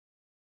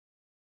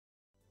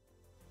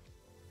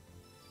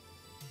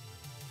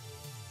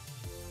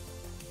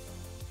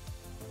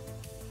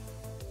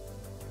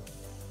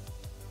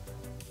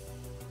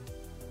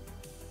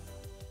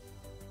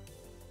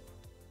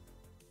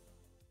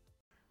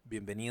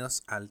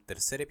Bienvenidos al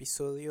tercer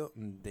episodio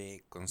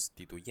de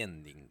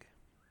Constituyending,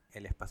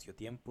 el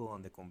espacio-tiempo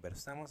donde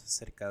conversamos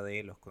acerca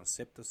de los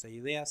conceptos e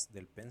ideas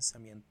del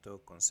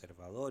pensamiento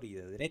conservador y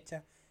de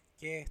derecha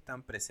que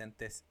están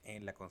presentes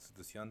en la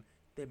Constitución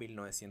de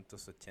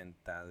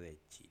 1980 de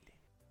Chile.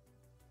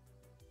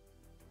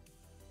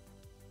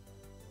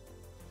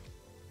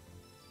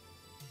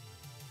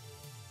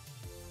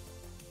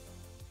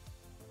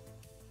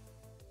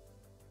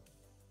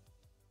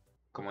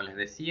 Como les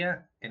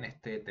decía, en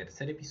este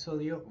tercer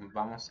episodio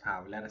vamos a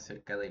hablar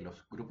acerca de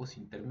los grupos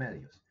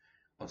intermedios.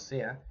 O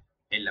sea,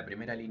 en la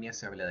primera línea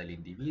se habla del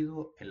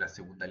individuo, en la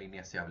segunda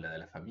línea se habla de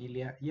la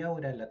familia y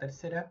ahora en la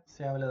tercera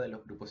se habla de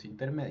los grupos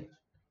intermedios.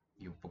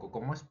 Y un poco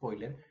como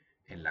spoiler,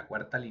 en la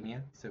cuarta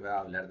línea se va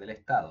a hablar del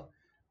Estado.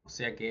 O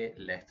sea que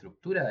la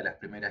estructura de las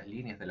primeras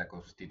líneas de la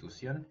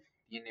Constitución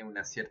tiene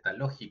una cierta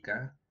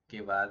lógica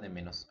que va de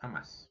menos a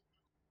más.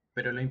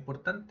 Pero lo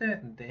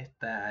importante de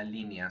esta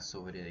línea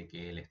sobre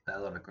que el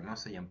Estado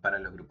reconoce y ampara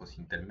los grupos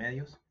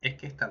intermedios es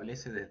que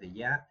establece desde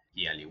ya,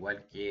 y al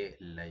igual que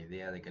la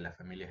idea de que la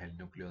familia es el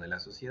núcleo de la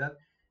sociedad,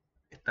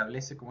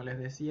 establece, como les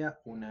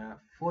decía,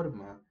 una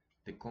forma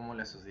de cómo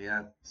la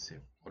sociedad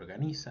se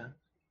organiza,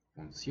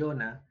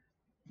 funciona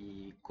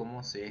y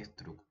cómo se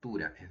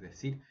estructura. Es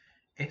decir,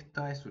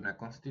 esta es una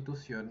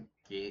constitución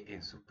que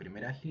en sus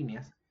primeras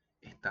líneas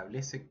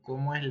establece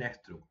cómo es la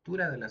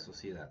estructura de la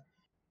sociedad.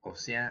 O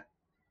sea,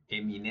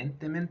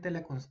 eminentemente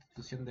la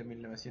Constitución de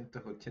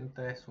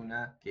 1980 es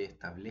una que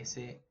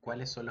establece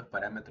cuáles son los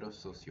parámetros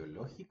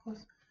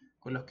sociológicos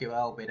con los que va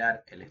a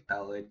operar el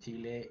Estado de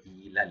Chile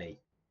y la ley.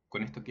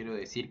 Con esto quiero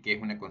decir que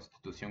es una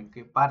constitución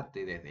que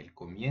parte desde el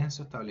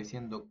comienzo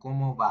estableciendo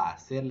cómo va a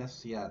ser la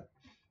sociedad,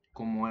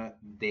 cómo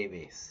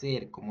debe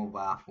ser, cómo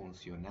va a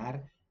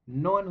funcionar,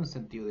 no en un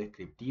sentido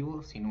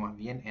descriptivo, sino más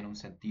bien en un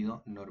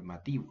sentido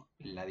normativo.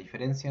 La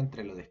diferencia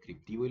entre lo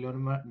descriptivo y lo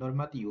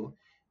normativo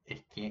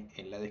es que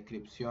en la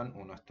descripción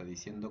uno está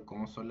diciendo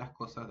cómo son las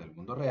cosas del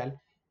mundo real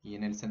y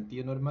en el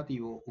sentido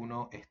normativo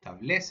uno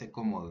establece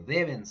cómo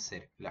deben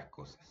ser las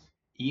cosas.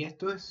 Y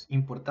esto es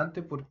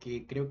importante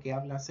porque creo que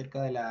habla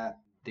acerca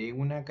de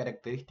una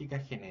característica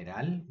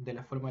general de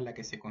la forma en la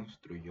que se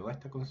construyó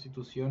esta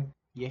constitución,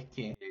 y es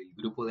que el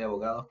grupo de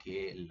abogados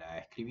que la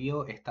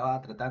escribió estaba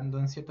tratando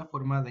en cierta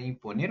forma de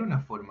imponer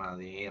una forma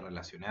de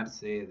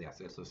relacionarse, de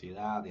hacer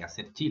sociedad, de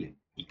hacer Chile.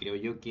 Y creo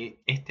yo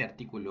que este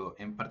artículo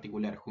en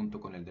particular,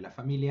 junto con el de la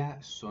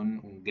familia,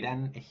 son un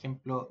gran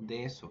ejemplo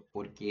de eso,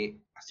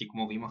 porque así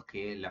como vimos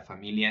que la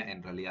familia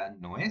en realidad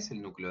no es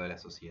el núcleo de la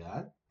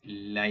sociedad,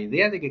 la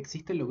idea de que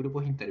existen los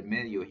grupos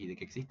intermedios y de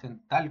que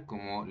existen tal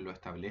como lo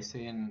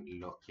establecen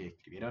los que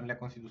escribieron la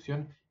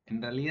Constitución,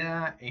 en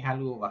realidad es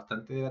algo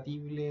bastante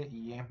debatible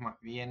y es más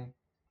bien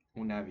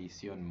una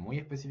visión muy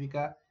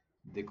específica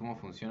de cómo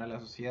funciona la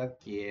sociedad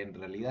que en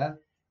realidad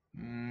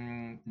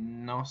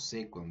no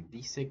se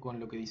condice con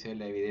lo que dice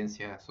la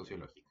evidencia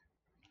sociológica.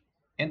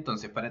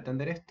 Entonces, para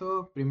entender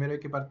esto, primero hay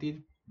que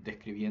partir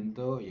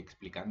describiendo y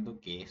explicando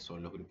qué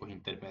son los grupos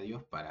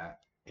intermedios para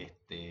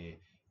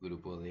este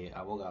grupo de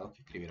abogados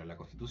que escribieron la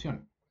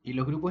Constitución. Y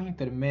los grupos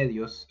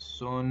intermedios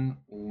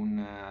son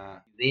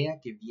una idea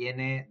que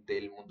viene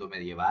del mundo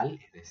medieval,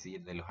 es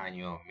decir, de los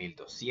años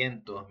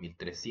 1200,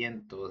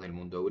 1300, del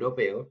mundo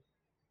europeo,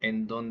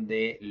 en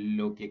donde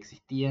lo que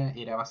existía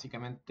era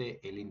básicamente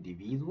el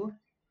individuo,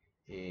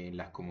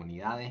 las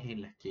comunidades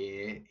en las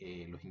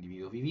que los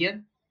individuos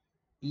vivían,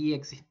 y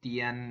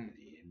existían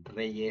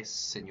reyes,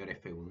 señores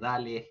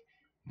feudales,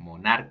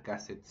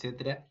 monarcas,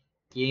 etcétera,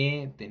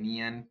 que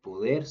tenían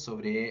poder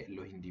sobre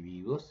los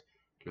individuos.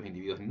 Los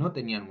individuos no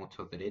tenían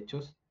muchos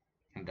derechos,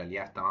 en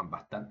realidad estaban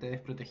bastante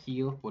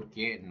desprotegidos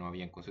porque no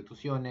habían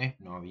constituciones,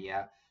 no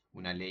había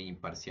una ley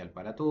imparcial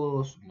para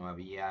todos, no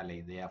había la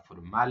idea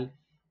formal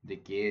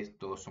de que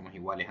todos somos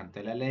iguales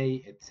ante la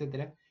ley,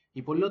 etcétera.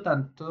 Y por lo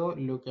tanto,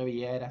 lo que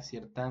había era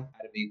cierta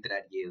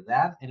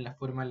arbitrariedad en la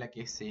forma en la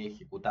que se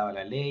ejecutaba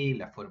la ley,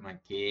 la forma en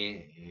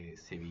que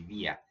se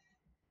vivía.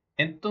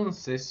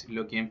 Entonces,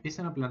 lo que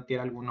empiezan a plantear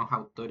algunos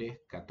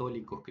autores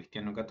católicos,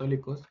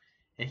 cristiano-católicos,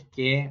 es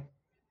que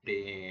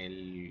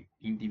el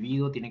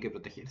individuo tiene que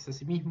protegerse a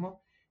sí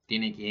mismo,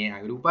 tiene que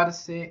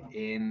agruparse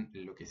en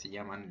lo que se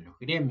llaman los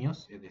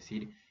gremios, es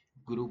decir,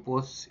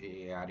 grupos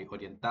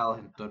orientados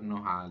en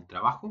torno al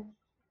trabajo,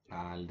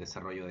 al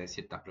desarrollo de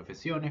ciertas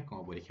profesiones,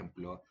 como por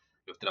ejemplo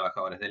los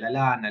trabajadores de la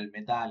lana, el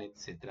metal,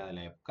 etcétera, de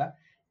la época.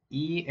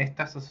 Y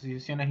estas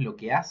asociaciones lo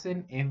que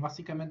hacen es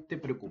básicamente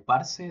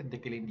preocuparse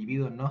de que el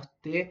individuo no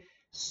esté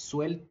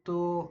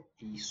suelto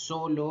y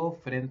solo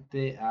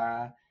frente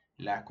a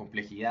las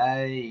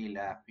complejidades y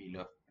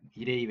los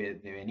ires y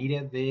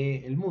devenires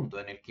del mundo,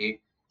 en el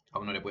que a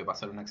uno le puede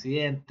pasar un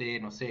accidente,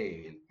 no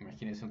sé,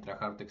 imagínense un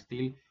trabajador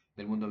textil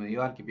del mundo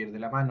medieval que pierde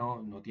la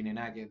mano, no tiene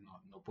nada que,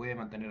 no puede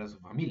mantener a su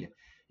familia.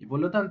 Y por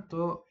lo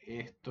tanto,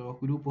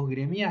 estos grupos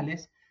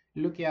gremiales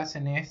lo que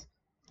hacen es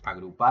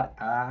agrupar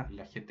a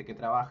la gente que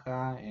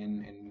trabaja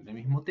en el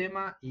mismo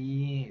tema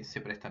y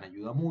se prestan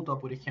ayuda mutua,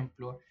 por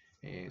ejemplo.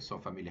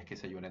 Son familias que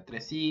se ayudan entre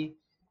sí,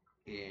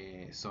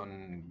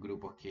 son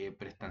grupos que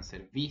prestan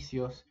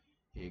servicios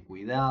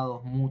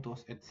cuidados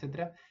mutuos,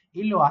 etcétera,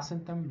 y lo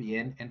hacen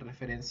también en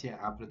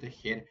referencia a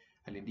proteger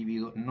al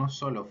individuo no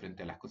solo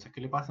frente a las cosas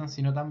que le pasan,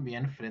 sino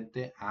también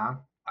frente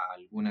a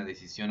alguna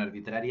decisión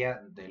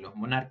arbitraria de los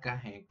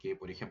monarcas, en que,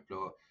 por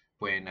ejemplo,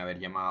 pueden haber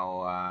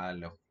llamado a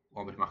los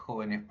hombres más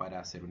jóvenes para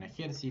hacer un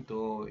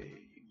ejército,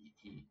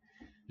 y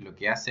lo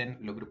que hacen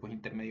los grupos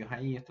intermedios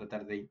ahí es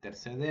tratar de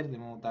interceder de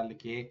modo tal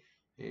que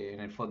en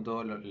el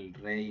fondo el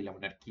rey y la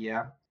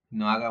monarquía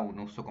no haga un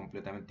uso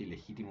completamente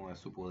ilegítimo de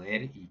su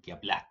poder y que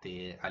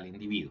aplaste al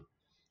individuo.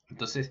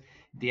 Entonces,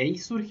 de ahí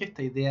surge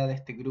esta idea de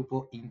este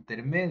grupo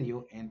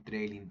intermedio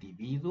entre el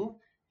individuo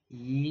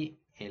y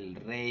el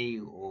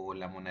rey o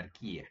la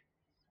monarquía.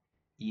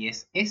 Y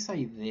es esa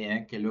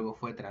idea que luego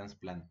fue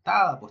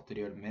trasplantada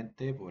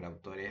posteriormente por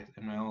autores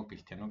de nuevo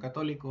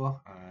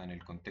cristiano-católicos en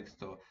el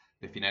contexto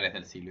de finales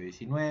del siglo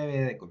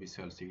XIX, de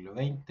comienzo del siglo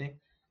XX,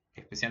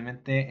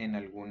 especialmente en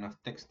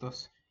algunos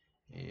textos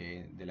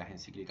de las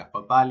encíclicas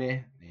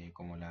papales,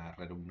 como la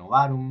Rerum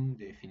Novarum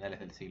de finales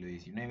del siglo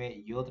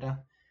XIX y otros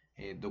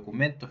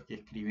documentos que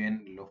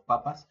escriben los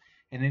papas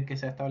en el que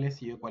se ha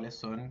establecido cuáles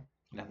son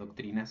las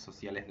doctrinas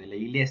sociales de la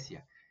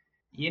Iglesia.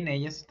 Y en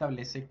ellas se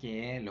establece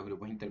que los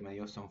grupos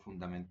intermedios son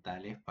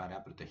fundamentales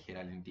para proteger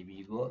al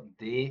individuo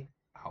de,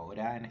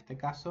 ahora en este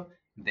caso,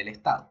 del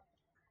Estado.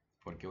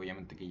 Porque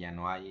obviamente que ya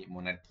no hay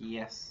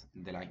monarquías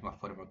de la misma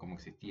forma como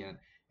existían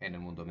en el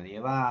mundo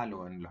medieval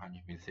o en los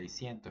años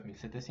 1600,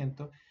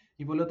 1700,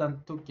 y por lo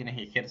tanto quienes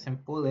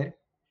ejercen poder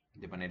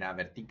de manera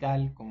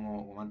vertical,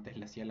 como antes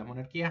le hacían las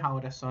monarquías,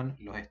 ahora son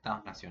los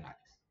estados nacionales.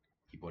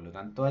 Y por lo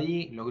tanto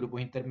ahí los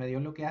grupos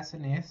intermedios lo que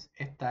hacen es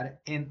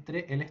estar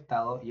entre el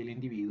Estado y el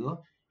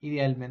individuo,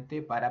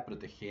 idealmente para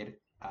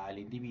proteger al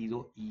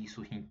individuo y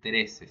sus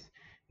intereses,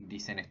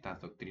 dicen estas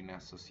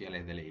doctrinas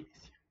sociales de la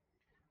Iglesia.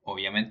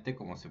 Obviamente,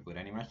 como se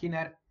podrán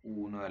imaginar,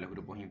 uno de los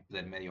grupos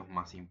intermedios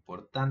más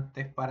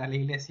importantes para la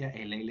Iglesia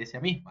es la Iglesia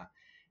misma.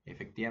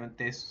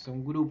 Efectivamente es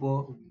un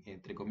grupo,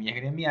 entre comillas,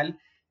 gremial,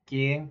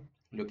 que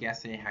lo que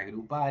hace es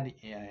agrupar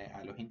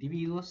a los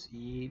individuos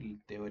y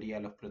en teoría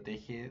los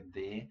protege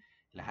de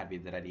las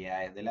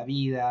arbitrariedades de la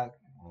vida,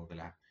 o de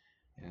la,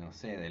 no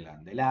sé,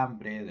 del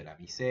hambre, de la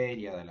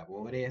miseria, de la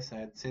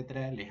pobreza,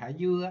 etcétera. Les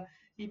ayuda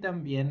y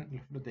también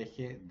los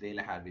protege de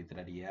las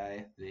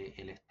arbitrariedades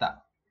del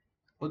Estado.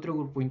 Otro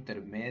grupo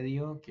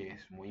intermedio que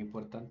es muy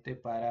importante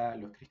para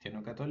los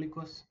cristianos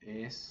católicos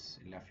es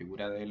la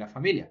figura de la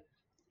familia.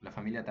 La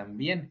familia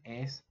también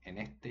es, en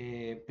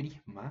este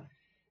prisma,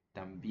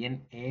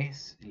 también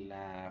es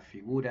la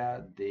figura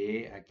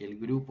de aquel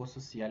grupo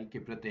social que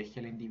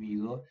protege al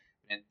individuo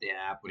frente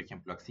a, por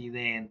ejemplo,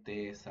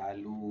 accidentes,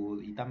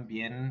 salud y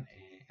también,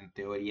 en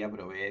teoría,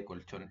 provee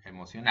colchón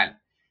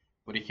emocional.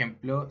 Por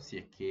ejemplo, si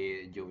es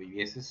que yo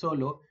viviese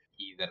solo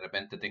y de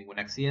repente tengo un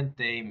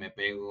accidente y me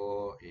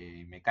pego,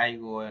 me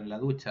caigo en la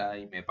ducha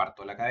y me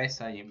parto la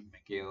cabeza y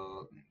me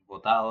quedo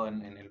botado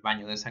en el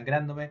baño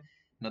desangrándome,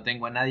 no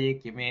tengo a nadie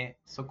que me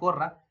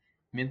socorra.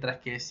 Mientras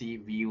que si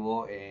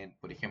vivo,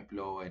 por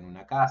ejemplo, en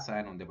una casa,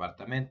 en un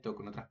departamento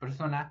con otras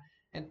personas,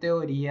 en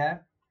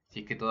teoría, si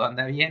es que todo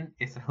anda bien,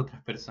 esas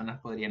otras personas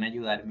podrían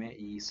ayudarme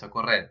y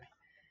socorrerme.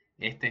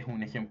 Este es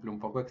un ejemplo un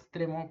poco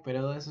extremo,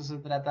 pero de eso se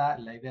trata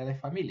la idea de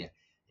familia.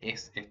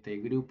 Es este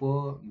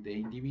grupo de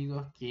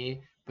individuos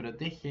que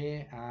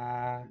protege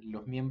a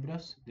los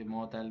miembros de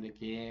modo tal de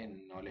que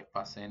no les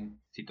pasen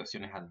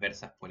situaciones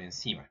adversas por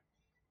encima.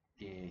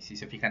 Si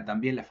se fijan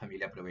también, la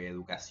familia provee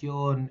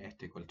educación,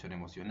 este colchón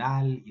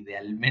emocional,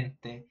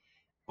 idealmente.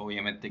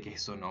 Obviamente que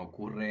eso no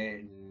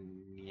ocurre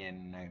ni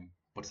en un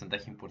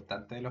porcentaje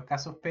importante de los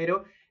casos,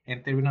 pero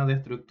en términos de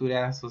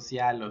estructura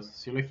social o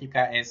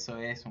sociológica, eso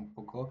es un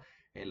poco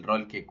el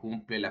rol que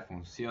cumple, la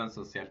función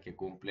social que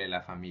cumple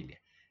la familia.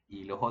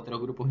 Y los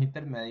otros grupos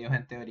intermedios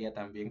en teoría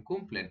también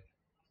cumplen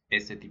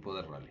ese tipo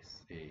de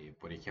roles.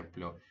 Por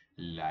ejemplo,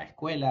 la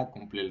escuela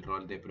cumple el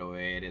rol de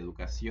proveer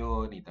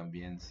educación y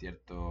también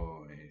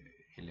ciertos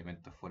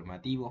elementos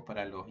formativos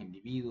para los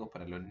individuos,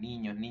 para los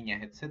niños,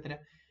 niñas,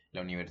 etcétera.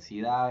 La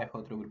universidad es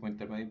otro grupo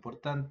intermedio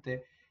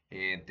importante.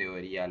 En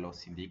teoría, los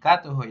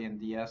sindicatos hoy en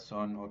día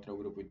son otro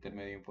grupo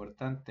intermedio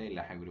importante,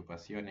 las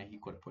agrupaciones y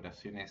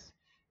corporaciones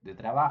de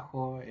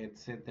trabajo,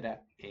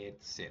 etcétera,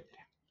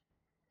 etcétera.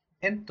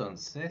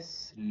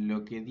 Entonces,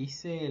 lo que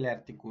dice el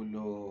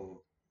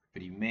artículo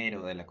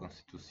primero de la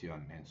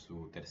Constitución en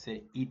su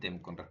tercer ítem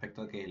con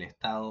respecto a que el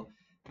Estado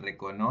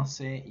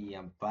reconoce y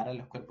ampara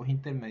los cuerpos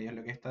intermedios,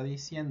 lo que está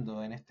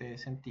diciendo en este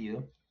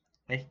sentido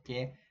es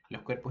que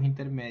los cuerpos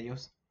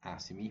intermedios,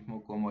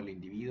 asimismo como el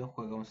individuo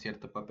juega un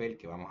cierto papel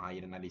que vamos a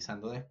ir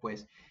analizando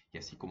después, y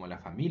así como la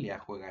familia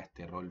juega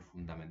este rol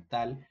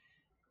fundamental,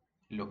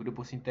 los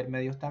grupos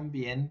intermedios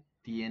también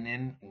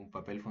tienen un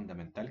papel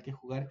fundamental que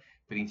jugar,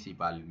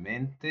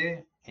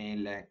 principalmente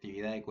en la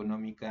actividad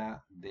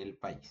económica del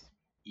país.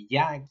 Y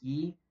ya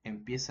aquí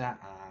empieza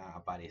a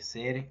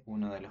aparecer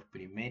uno de los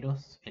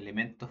primeros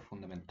elementos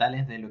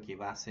fundamentales de lo que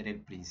va a ser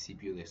el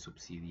principio de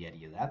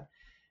subsidiariedad,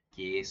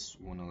 que es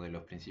uno de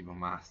los principios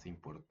más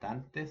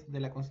importantes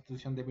de la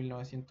Constitución de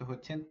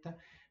 1980,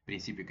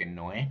 principio que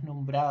no es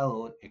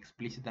nombrado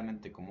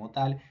explícitamente como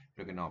tal,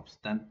 pero que no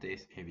obstante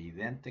es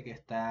evidente que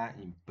está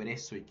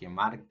impreso y que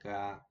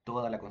marca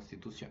toda la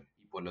Constitución.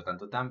 Y por lo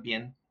tanto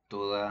también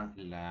toda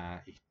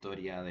la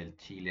historia del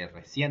Chile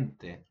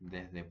reciente,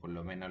 desde por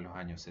lo menos los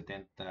años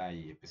 70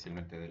 y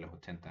especialmente de los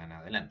 80 en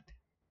adelante.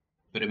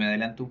 Pero me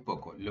adelanto un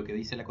poco. Lo que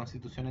dice la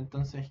Constitución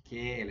entonces es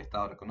que el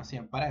Estado reconoce y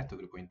ampara estos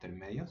grupos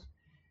intermedios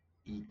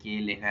y que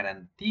les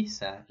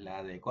garantiza la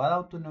adecuada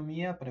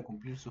autonomía para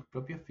cumplir sus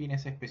propios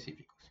fines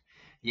específicos.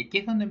 Y aquí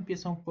es donde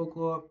empieza un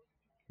poco,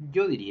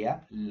 yo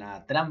diría,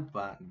 la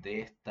trampa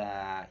de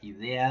esta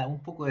idea,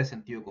 un poco de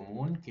sentido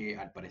común, que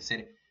al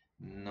parecer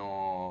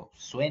no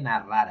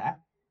suena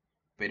rara,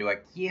 pero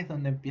aquí es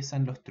donde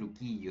empiezan los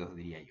truquillos,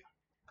 diría yo.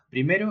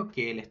 Primero,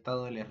 que el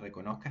Estado les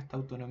reconozca esta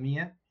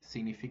autonomía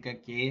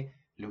significa que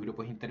los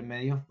grupos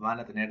intermedios van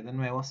a tener de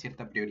nuevo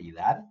cierta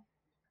prioridad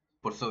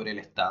por sobre el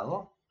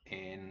Estado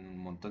en un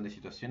montón de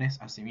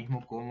situaciones,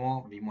 asimismo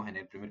como vimos en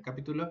el primer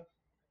capítulo,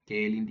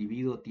 que el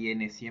individuo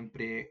tiene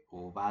siempre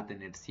o va a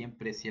tener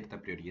siempre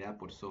cierta prioridad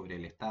por sobre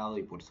el Estado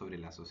y por sobre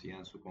la sociedad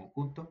en su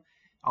conjunto.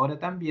 Ahora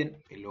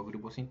también los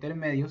grupos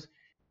intermedios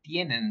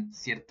tienen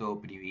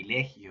cierto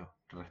privilegio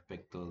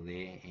respecto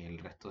del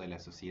resto de la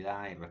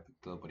sociedad y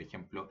respecto, por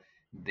ejemplo,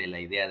 de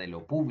la idea de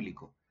lo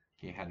público,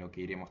 que es a lo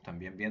que iremos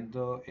también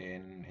viendo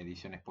en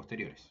ediciones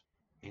posteriores.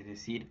 Es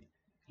decir,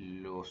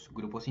 los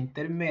grupos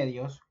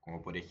intermedios,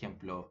 como por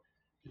ejemplo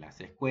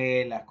las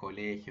escuelas,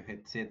 colegios,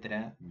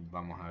 etcétera,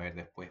 vamos a ver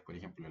después, por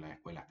ejemplo, las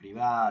escuelas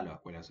privadas, las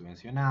escuelas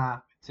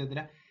subvencionadas,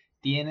 etcétera,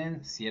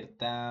 tienen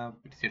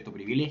cierto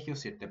privilegio,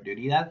 cierta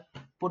prioridad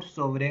por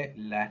sobre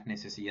las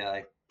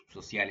necesidades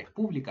sociales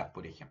públicas,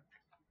 por ejemplo.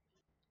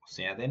 O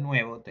sea, de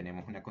nuevo,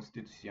 tenemos una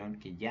constitución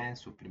que ya en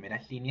sus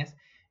primeras líneas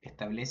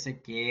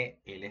establece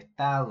que el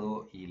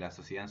Estado y la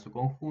sociedad en su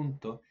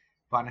conjunto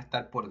van a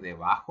estar por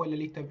debajo de la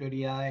lista de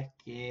prioridades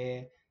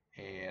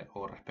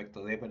o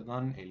respecto de,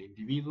 perdón, el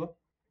individuo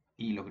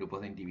y los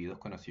grupos de individuos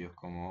conocidos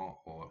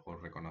como o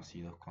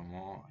reconocidos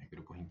como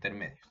grupos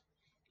intermedios.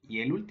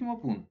 Y el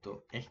último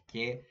punto es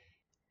que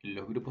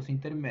los grupos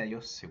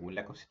intermedios, según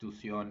la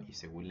Constitución y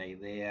según la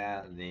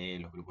idea de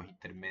los grupos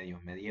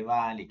intermedios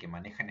medieval y que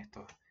manejan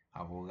estos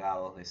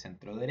abogados de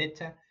centro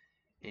derecha,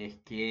 es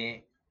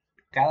que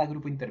cada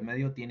grupo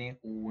intermedio tiene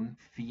un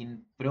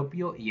fin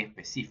propio y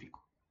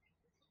específico.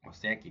 O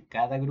sea que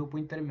cada grupo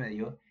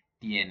intermedio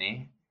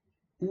tiene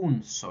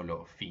un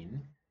solo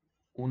fin,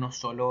 uno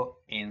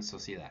solo en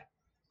sociedad.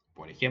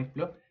 Por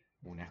ejemplo,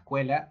 una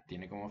escuela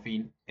tiene como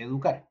fin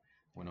educar,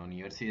 una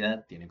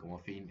universidad tiene como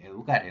fin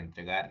educar,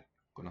 entregar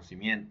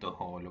conocimientos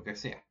o lo que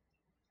sea.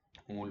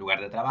 Un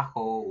lugar de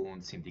trabajo,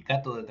 un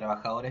sindicato de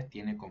trabajadores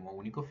tiene como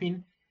único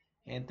fin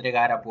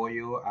entregar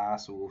apoyo a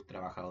sus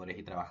trabajadores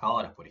y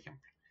trabajadoras, por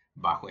ejemplo,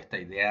 bajo esta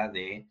idea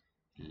de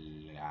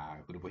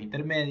grupos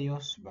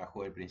intermedios,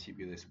 bajo el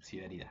principio de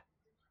subsidiariedad.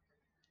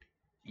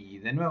 Y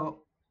de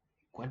nuevo,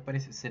 ¿cuál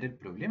parece ser el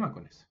problema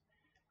con eso?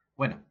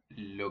 Bueno,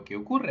 lo que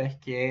ocurre es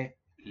que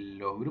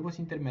los grupos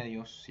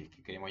intermedios, si es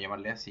que queremos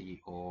llamarle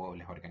así, o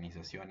las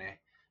organizaciones,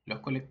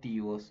 los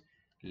colectivos,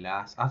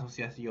 las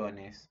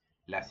asociaciones,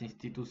 las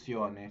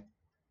instituciones,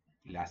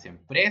 las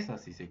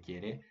empresas, si se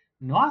quiere,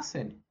 no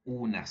hacen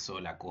una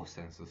sola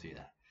cosa en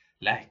sociedad.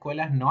 Las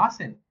escuelas no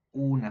hacen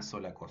una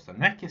sola cosa.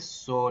 No es que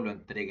solo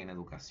entreguen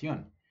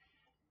educación.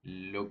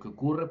 Lo que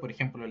ocurre, por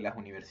ejemplo, en las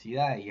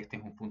universidades, y este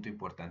es un punto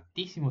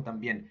importantísimo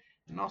también,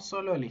 no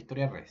solo en la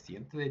historia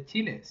reciente de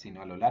Chile,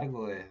 sino a lo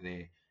largo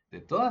de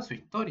toda su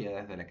historia,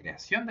 desde la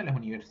creación de las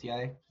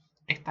universidades,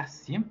 estas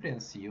siempre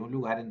han sido un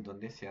lugar en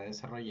donde se ha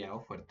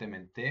desarrollado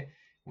fuertemente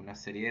una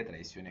serie de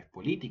tradiciones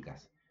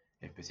políticas,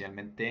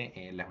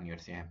 especialmente en las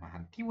universidades más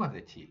antiguas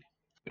de Chile.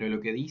 Pero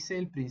lo que dice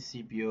el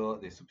principio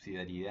de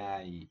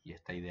subsidiariedad y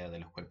esta idea de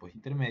los cuerpos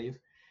intermedios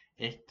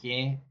es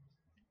que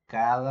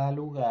cada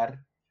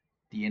lugar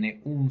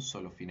tiene un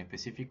solo fin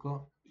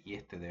específico y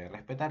este debe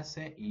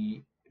respetarse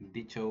y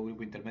dicho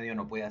grupo intermedio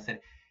no puede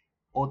hacer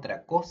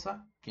otra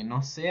cosa que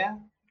no sea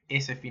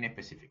ese fin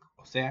específico.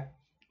 O sea,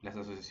 las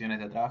asociaciones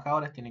de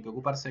trabajadores tienen que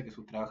ocuparse de que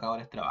sus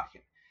trabajadores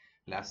trabajen.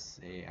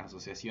 Las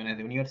asociaciones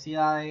de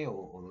universidades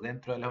o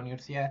dentro de las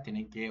universidades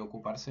tienen que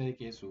ocuparse de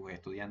que sus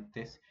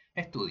estudiantes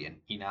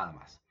estudien y nada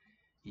más.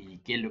 ¿Y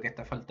qué es lo que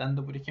está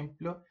faltando, por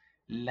ejemplo?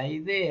 La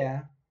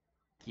idea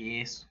que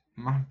es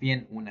más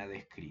bien una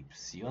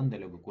descripción de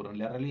lo que ocurre en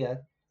la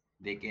realidad,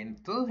 de que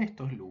en todos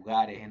estos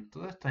lugares, en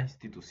todas estas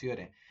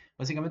instituciones,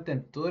 básicamente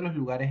en todos los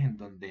lugares en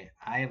donde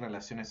hay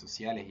relaciones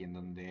sociales y en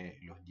donde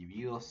los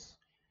individuos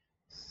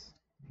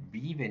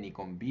viven y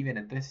conviven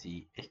entre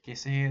sí, es que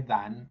se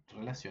dan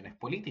relaciones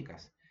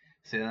políticas,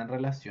 se dan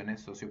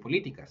relaciones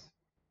sociopolíticas.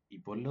 Y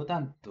por lo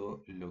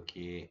tanto, lo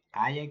que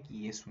hay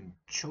aquí es un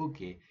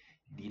choque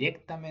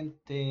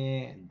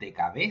directamente de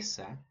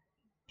cabeza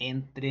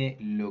entre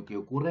lo que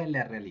ocurre en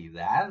la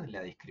realidad,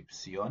 la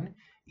descripción,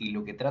 y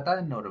lo que trata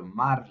de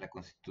normar la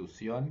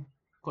Constitución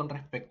con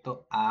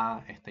respecto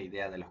a esta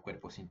idea de los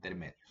cuerpos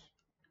intermedios.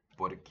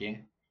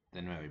 Porque,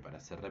 de nuevo, y para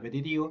ser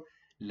repetitivo,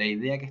 La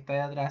idea que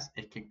está detrás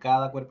es que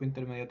cada cuerpo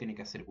intermedio tiene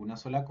que hacer una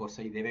sola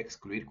cosa y debe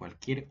excluir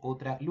cualquier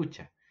otra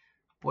lucha.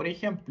 Por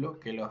ejemplo,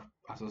 que las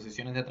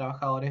asociaciones de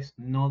trabajadores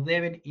no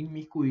deben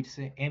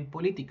inmiscuirse en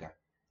política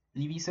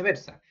y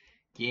viceversa,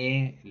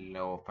 que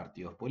los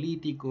partidos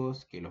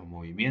políticos, que los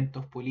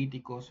movimientos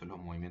políticos o los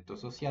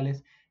movimientos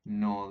sociales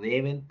no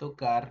deben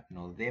tocar,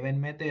 no deben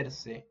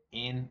meterse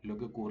en lo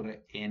que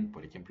ocurre en,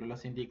 por ejemplo,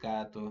 los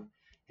sindicatos,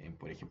 en,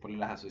 por ejemplo,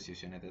 las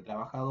asociaciones de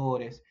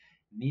trabajadores,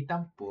 ni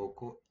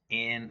tampoco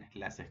en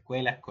las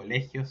escuelas,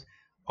 colegios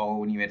o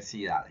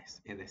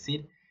universidades. Es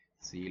decir,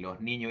 si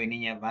los niños y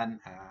niñas van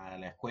a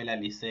la escuela,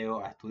 al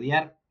liceo a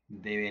estudiar,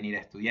 deben ir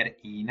a estudiar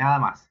y nada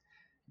más.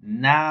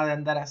 Nada de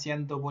andar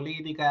haciendo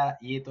política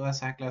y todas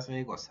esas clases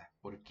de cosas.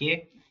 ¿Por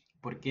qué?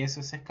 Porque eso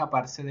es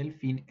escaparse del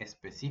fin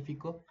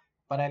específico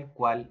para el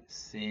cual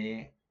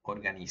se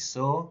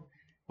organizó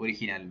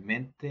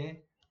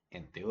originalmente,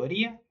 en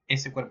teoría,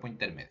 ese cuerpo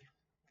intermedio.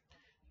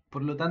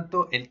 Por lo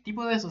tanto, el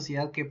tipo de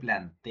sociedad que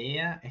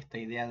plantea esta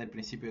idea del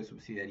principio de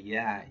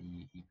subsidiariedad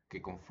y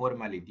que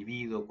conforma al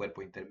individuo,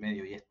 cuerpo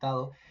intermedio y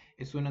Estado,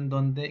 es uno en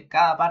donde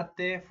cada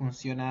parte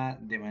funciona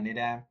de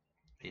manera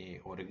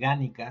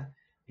orgánica,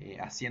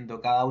 haciendo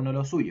cada uno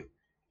lo suyo.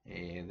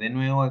 De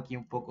nuevo, aquí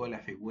un poco la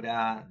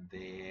figura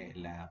de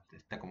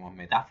esta como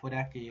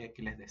metáfora que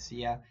les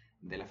decía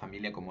de la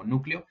familia como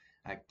núcleo.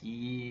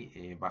 Aquí,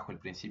 bajo el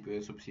principio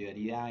de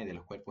subsidiariedad y de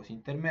los cuerpos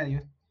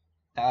intermedios,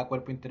 cada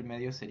cuerpo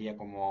intermedio sería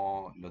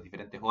como los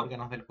diferentes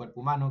órganos del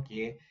cuerpo humano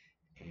que,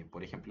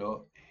 por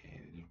ejemplo,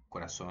 el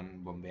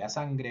corazón bombea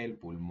sangre, el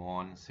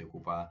pulmón se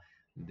ocupa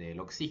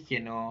del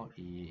oxígeno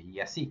y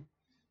así.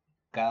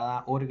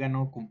 Cada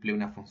órgano cumple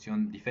una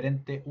función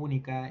diferente,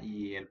 única,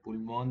 y el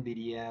pulmón,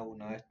 diría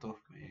uno de estos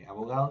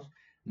abogados,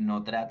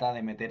 no trata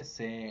de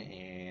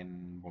meterse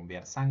en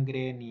bombear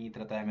sangre ni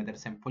trata de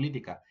meterse en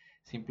política,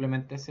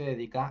 simplemente se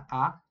dedica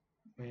a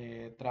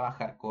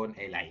trabajar con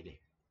el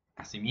aire.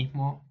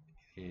 Asimismo,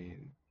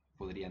 eh,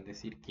 podrían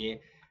decir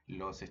que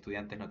los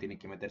estudiantes no tienen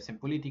que meterse en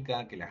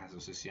política, que las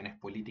asociaciones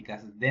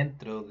políticas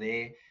dentro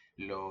de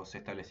los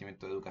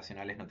establecimientos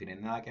educacionales no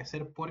tienen nada que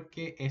hacer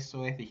porque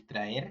eso es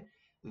distraer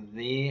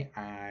de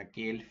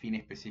aquel fin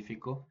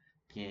específico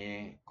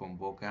que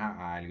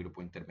convoca al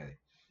grupo intermedio.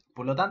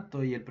 Por lo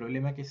tanto, y el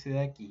problema que se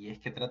da aquí es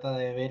que trata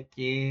de ver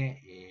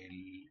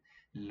que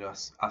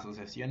las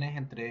asociaciones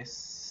entre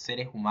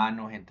seres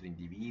humanos, entre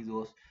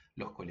individuos,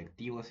 los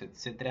colectivos,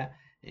 etcétera,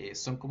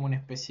 son como una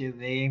especie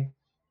de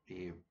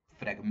eh,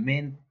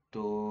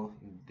 fragmento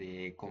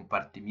de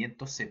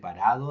compartimiento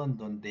separado en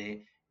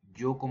donde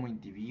yo como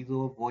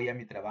individuo voy a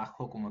mi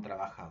trabajo como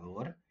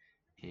trabajador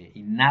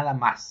y nada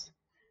más,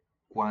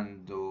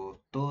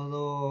 cuando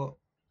todo,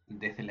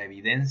 desde la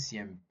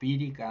evidencia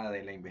empírica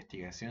de la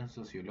investigación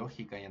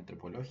sociológica y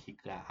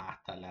antropológica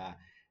hasta la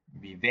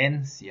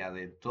vivencia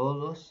de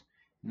todos,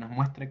 nos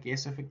muestra que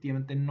eso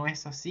efectivamente no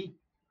es así,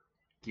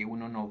 que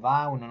uno no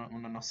va, uno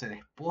no se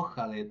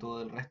despoja de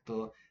todo el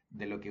resto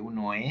de lo que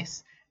uno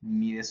es,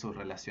 ni de sus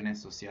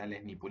relaciones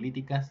sociales ni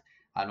políticas,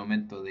 al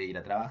momento de ir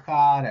a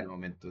trabajar, al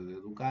momento de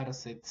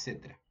educarse,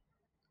 etc.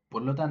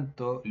 Por lo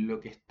tanto, lo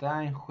que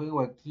está en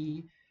juego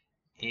aquí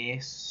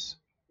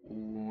es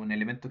un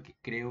elemento que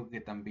creo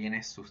que también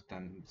es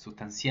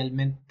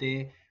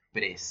sustancialmente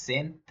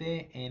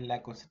presente en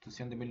la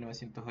Constitución de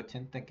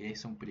 1980, que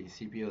es un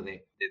principio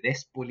de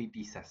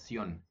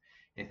despolitización.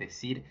 Es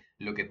decir,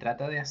 lo que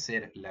trata de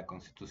hacer la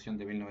Constitución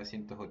de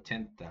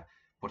 1980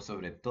 por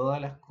sobre todas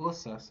las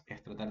cosas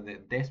es tratar de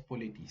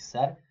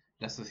despolitizar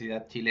la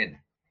sociedad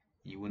chilena.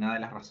 Y una de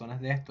las razones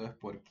de esto es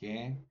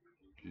porque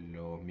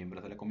los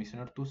miembros de la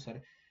Comisión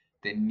Ortúzar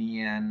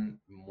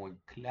tenían muy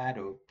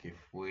claro que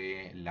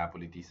fue la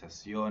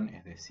politización,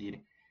 es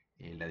decir,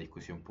 la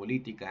discusión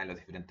política en los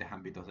diferentes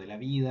ámbitos de la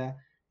vida,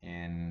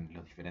 en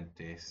las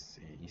diferentes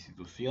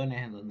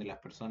instituciones en donde las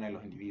personas,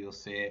 los individuos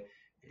se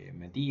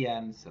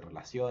metían, se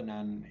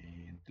relacionan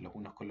los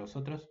unos con los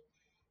otros.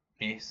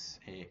 Es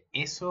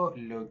eso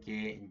lo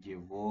que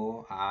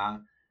llevó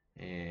a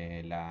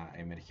la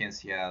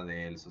emergencia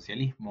del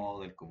socialismo,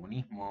 del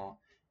comunismo,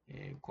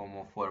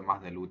 como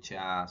formas de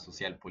lucha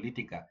social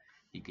política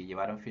y que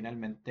llevaron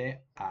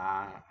finalmente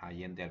a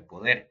Allende al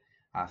poder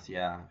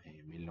hacia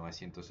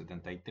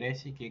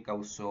 1973 y que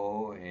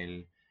causó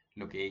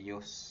lo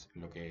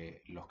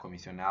que los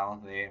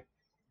comisionados de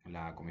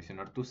la Comisión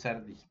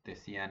Ortúzar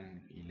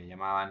decían y le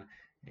llamaban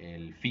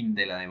el fin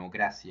de la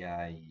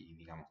democracia y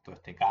digamos todo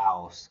este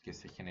caos que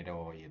se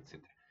generó y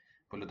etcétera.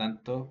 Por lo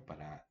tanto,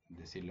 para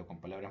decirlo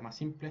con palabras más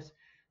simples,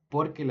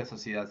 porque la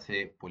sociedad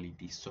se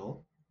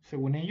politizó,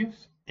 según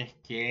ellos, es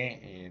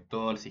que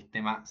todo el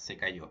sistema se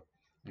cayó.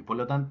 Y por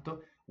lo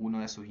tanto, uno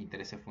de sus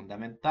intereses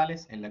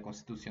fundamentales en la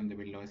Constitución de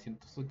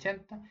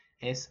 1980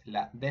 es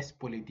la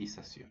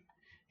despolitización.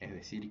 Es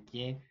decir,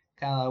 que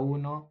cada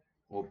uno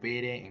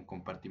opere en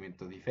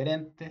compartimentos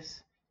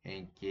diferentes,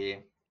 en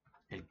que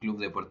el club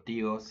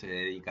deportivo se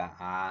dedica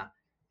a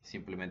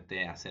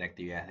simplemente hacer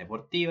actividades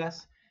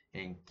deportivas,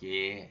 en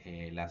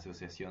que la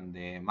asociación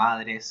de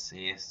madres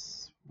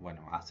es,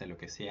 bueno, hace lo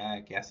que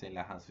sea que hacen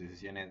las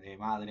asociaciones de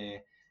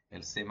madres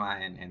el C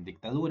más en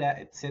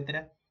dictadura,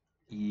 etcétera,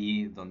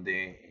 y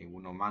donde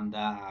uno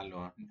manda a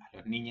los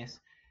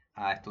niños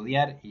a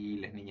estudiar y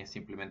las niñas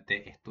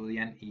simplemente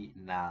estudian y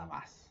nada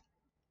más.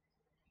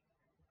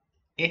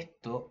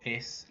 Esto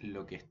es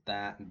lo que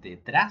está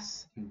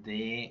detrás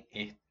de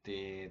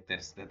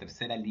la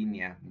tercera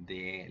línea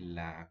de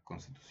la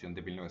Constitución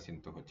de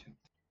 1980.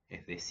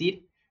 Es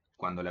decir,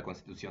 cuando la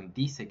Constitución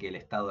dice que el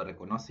Estado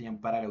reconoce y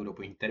ampara a los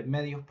grupos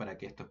intermedios para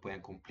que estos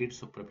puedan cumplir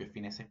sus propios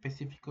fines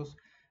específicos,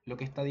 lo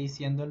que está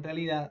diciendo en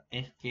realidad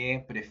es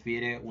que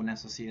prefiere una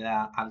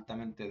sociedad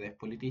altamente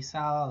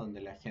despolitizada, donde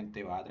la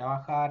gente va a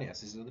trabajar,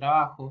 hace su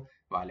trabajo,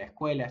 va a la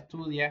escuela,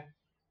 estudia,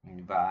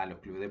 va a los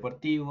clubes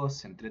deportivos,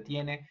 se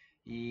entretiene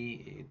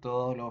y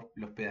todos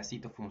los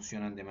pedacitos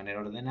funcionan de manera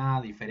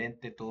ordenada,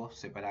 diferente, todos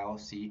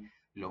separados sí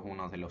los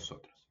unos de los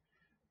otros.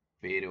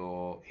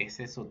 Pero ¿es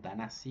eso tan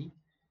así?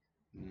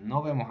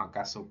 ¿No vemos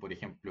acaso, por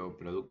ejemplo,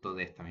 producto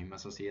de esta misma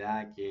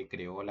sociedad que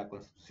creó la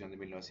Constitución de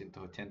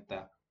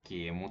 1980,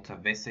 que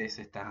muchas veces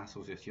estas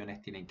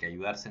asociaciones tienen que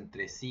ayudarse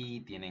entre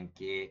sí, tienen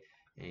que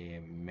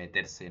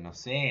meterse, no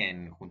sé,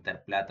 en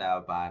juntar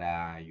plata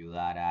para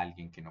ayudar a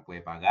alguien que no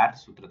puede pagar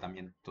su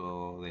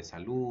tratamiento de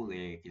salud,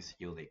 de, qué sé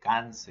yo, de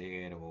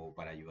cáncer, o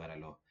para ayudar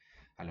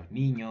a los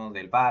niños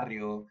del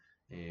barrio,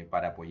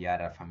 para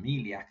apoyar a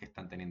familias que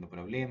están teniendo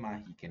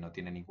problemas y que no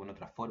tienen ninguna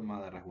otra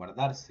forma de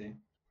resguardarse?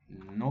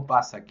 No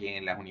pasa que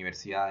en las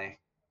universidades,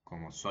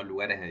 como son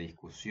lugares de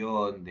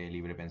discusión, de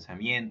libre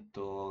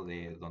pensamiento,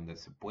 de donde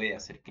se puede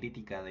hacer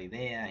crítica de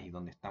ideas y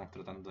donde estamos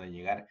tratando de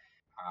llegar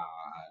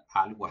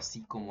a algo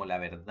así como la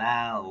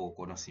verdad o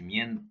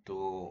conocimiento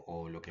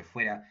o lo que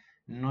fuera,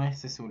 ¿no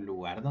es ese un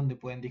lugar donde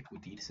pueden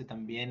discutirse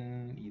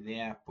también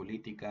ideas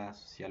políticas,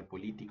 social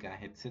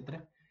políticas,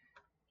 etcétera?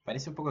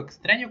 Parece un poco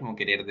extraño como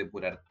querer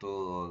depurar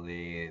todo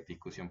de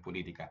discusión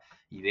política.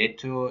 Y de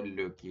hecho,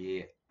 lo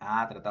que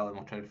ha tratado de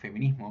mostrar el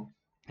feminismo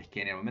es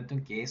que en el momento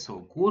en que eso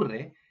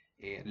ocurre,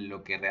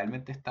 lo que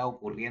realmente está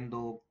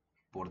ocurriendo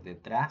por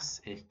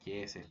detrás es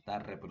que se está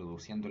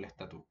reproduciendo el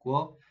status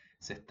quo,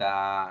 se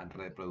está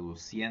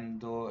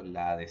reproduciendo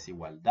la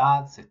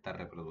desigualdad, se está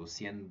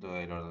reproduciendo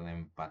el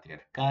orden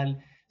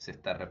patriarcal, se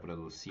está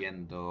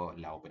reproduciendo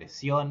la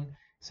opresión,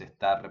 se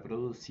está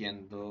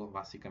reproduciendo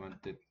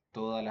básicamente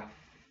todas las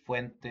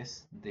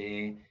fuentes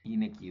de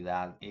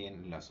inequidad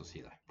en la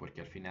sociedad,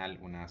 porque al final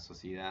una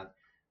sociedad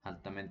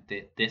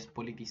altamente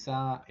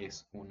despolitizada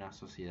es una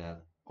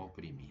sociedad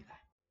oprimida.